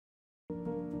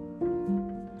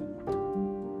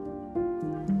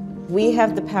We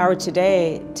have the power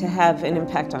today to have an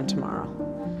impact on tomorrow,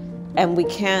 and we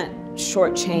can't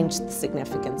shortchange the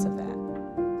significance of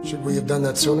that. Should we have done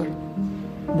that sooner?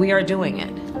 We are doing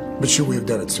it. But should we have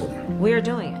done it sooner? We are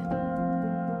doing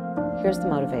it. Here's the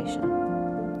motivation.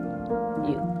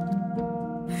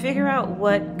 You. Figure out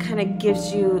what kind of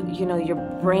gives you, your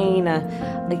brain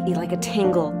like a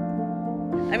tingle.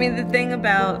 I mean, the thing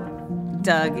about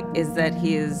Doug is that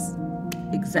he is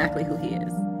exactly who he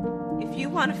is. If you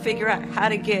want to figure out how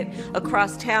to get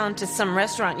across town to some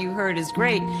restaurant you heard is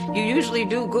great, you usually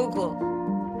do Google.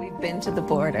 We've been to the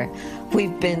border.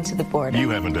 We've been to the border. You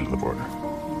haven't been to the border.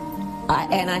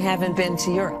 And I haven't been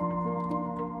to Europe.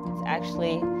 It's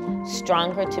actually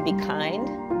stronger to be kind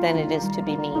than it is to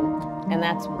be mean. And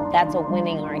that's a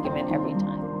winning argument every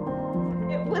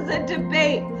time. It was a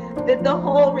debate. That the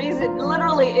whole reason,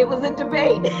 literally, it was a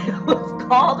debate. It was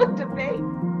called a debate.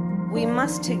 We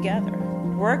must together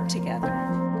work together.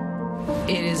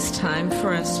 It is time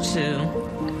for us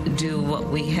to do what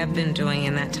we have been doing,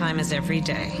 and that time is every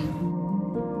day.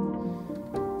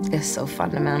 It's so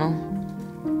fundamental.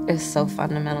 It's so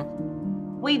fundamental.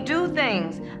 We do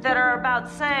things that are about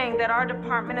saying that our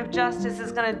Department of Justice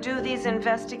is going to do these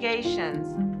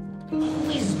investigations.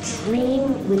 Always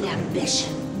dream with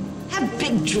ambition. Have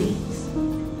big dreams.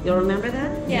 You'll remember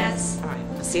that? Yes. All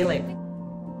right. See you later.